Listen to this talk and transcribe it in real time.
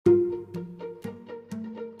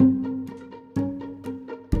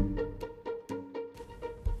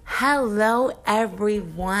Hello,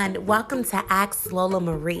 everyone. Welcome to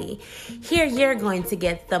AskLolaMarie. Here you're going to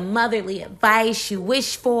get the motherly advice you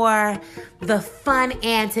wish for, the fun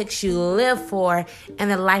antics you live for,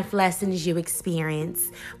 and the life lessons you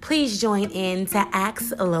experience. Please join in to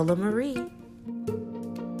AskLolaMarie.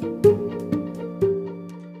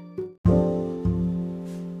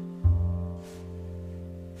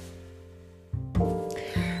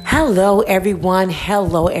 Hello, everyone.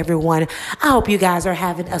 I hope you guys are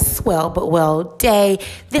having a swell but well day.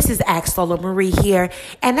 This is AskLolaMarie here,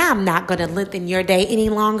 and I'm not going to lengthen your day any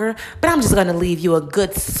longer, but I'm just going to leave you a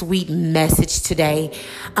good, sweet message today.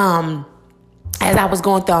 As I was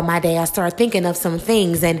going through my day, I started thinking of some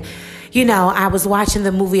things, and I was watching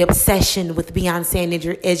the movie Obsession with Beyonce and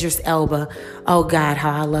Idris Elba. Oh, God,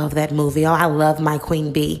 how I love that movie. Oh, I love my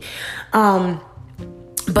Queen Bee.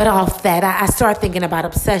 But off that, I started thinking about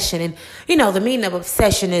obsession. And, the meaning of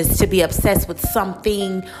obsession is to be obsessed with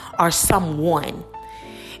something or someone.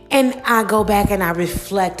 And I go back and I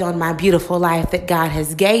reflect on my beautiful life that God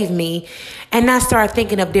has gave me. And I started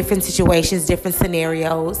thinking of different situations, different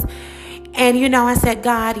scenarios. And, I said,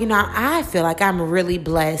 God, I feel like I'm really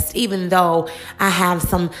blessed, even though I have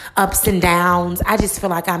some ups and downs. I just feel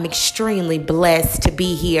like I'm extremely blessed to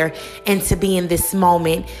be here and to be in this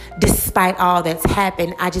moment, despite all that's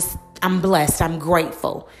happened. I'm blessed. I'm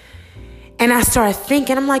grateful. And I started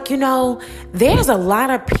thinking, I'm like, there's a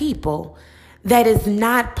lot of people that is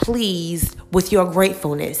not pleased with your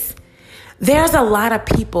gratefulness. There's a lot of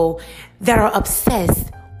people that are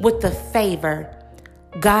obsessed with the favor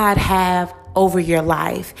God have over your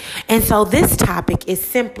life. And so this topic is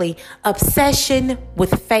simply obsession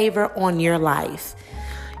with favor on your life.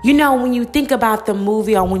 When you think about the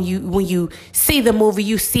movie, or when you see the movie,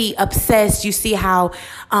 you see Obsessed, you see how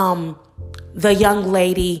the young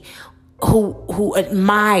lady who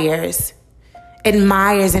admires and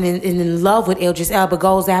in love with Idris Elba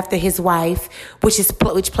goes after his wife, which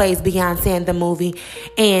plays Beyonce in the movie,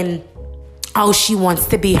 and she wants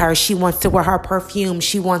to be her. She wants to wear her perfume.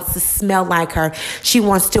 She wants to smell like her. She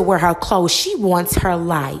wants to wear her clothes. She wants her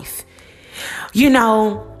life.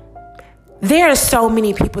 There are so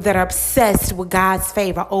many people that are obsessed with God's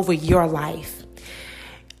favor over your life.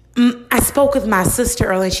 I spoke with my sister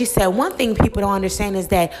earlier, and she said one thing people don't understand is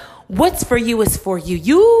that what's for you is for you.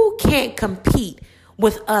 You can't compete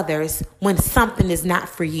with others when something is not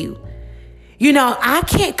for you. I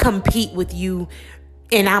can't compete with you,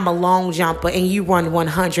 and I'm a long jumper and you run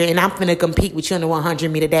 100 and I'm going to compete with you in the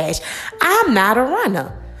 100 meter dash. I'm not a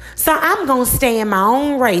runner. So I'm going to stay in my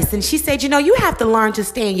own race. And she said, you have to learn to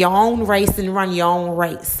stay in your own race and run your own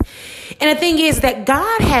race. And the thing is that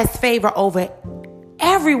God has favor over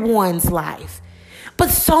everyone's life. But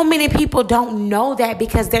so many people don't know that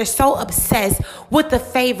because they're so obsessed with the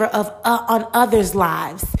favor of on others'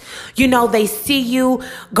 lives. They see you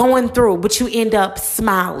going through, but you end up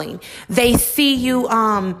smiling. They see you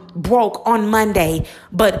broke on Monday,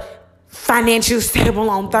 but financially stable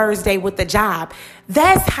on Thursday with the job.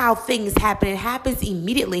 That's how things happen. It happens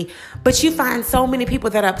immediately. But you find so many people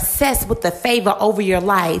that are obsessed with the favor over your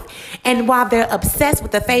life. And while they're obsessed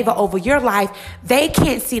with the favor over your life, they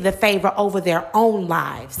can't see the favor over their own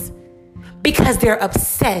lives because they're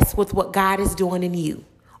obsessed with what God is doing in you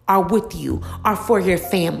or with you or for your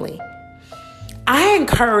family. I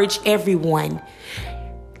encourage everyone,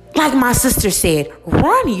 like my sister said,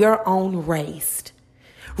 run your own race.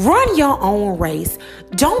 Run your own race.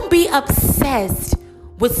 Don't be obsessed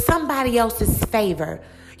with somebody else's favor.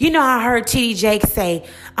 I heard T.D. Jakes say,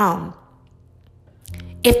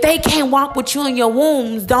 if they can't walk with you in your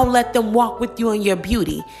wounds, don't let them walk with you in your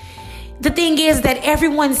beauty. The thing is that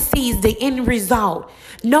everyone sees the end result.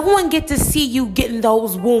 No one gets to see you getting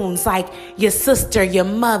those wounds like your sister, your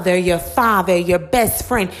mother, your father, your best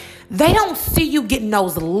friend. They don't see you getting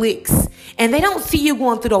those licks, and they don't see you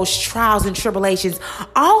going through those trials and tribulations.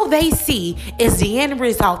 All they see is the end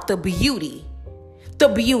result, the beauty.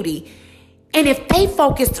 And if they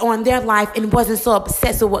focused on their life and wasn't so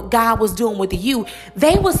obsessed with what God was doing with you,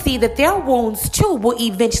 they will see that their wounds too will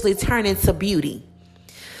eventually turn into beauty.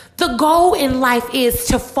 The goal in life is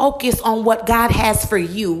to focus on what God has for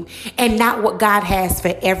you and not what God has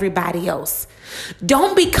for everybody else.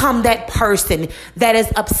 Don't become that person that is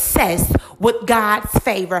obsessed with God's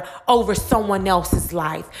favor over someone else's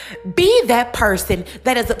life. Be that person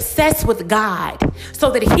that is obsessed with God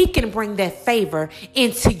so that he can bring that favor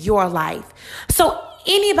into your life. So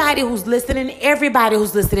anybody who's listening, everybody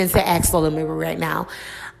who's listening to AskLolaMarie right now,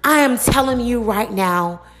 I am telling you right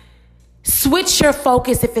now, Switch your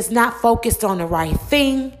focus if it's not focused on the right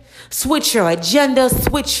thing. Switch your agenda,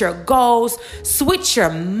 switch your goals, switch your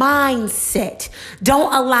mindset.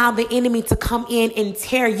 Don't allow the enemy to come in and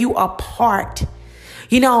tear you apart.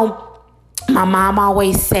 You know, my mom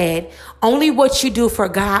always said, only what you do for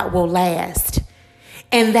God will last.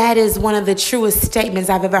 And that is one of the truest statements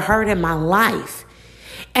I've ever heard in my life.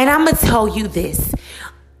 And I'm going to tell you this.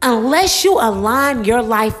 Unless you align your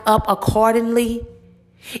life up accordingly,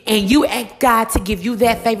 and you ask God to give you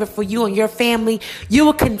that favor for you and your family, you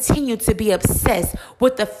will continue to be obsessed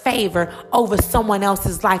with the favor over someone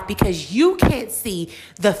else's life because you can't see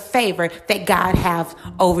the favor that God has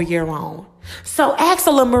over your own. So,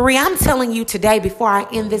 AskLolaMarie, I'm telling you today, before I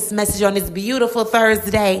end this message on this beautiful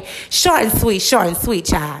Thursday, short and sweet,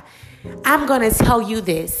 child, I'm going to tell you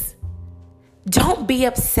this. Don't be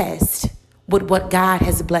obsessed with what God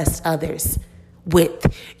has blessed others with.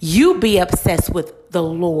 You be obsessed with the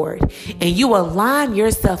Lord, and you align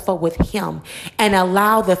yourself up with him and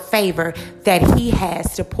allow the favor that he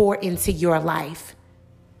has to pour into your life.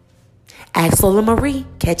 AskLolaMarie,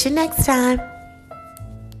 catch you next time.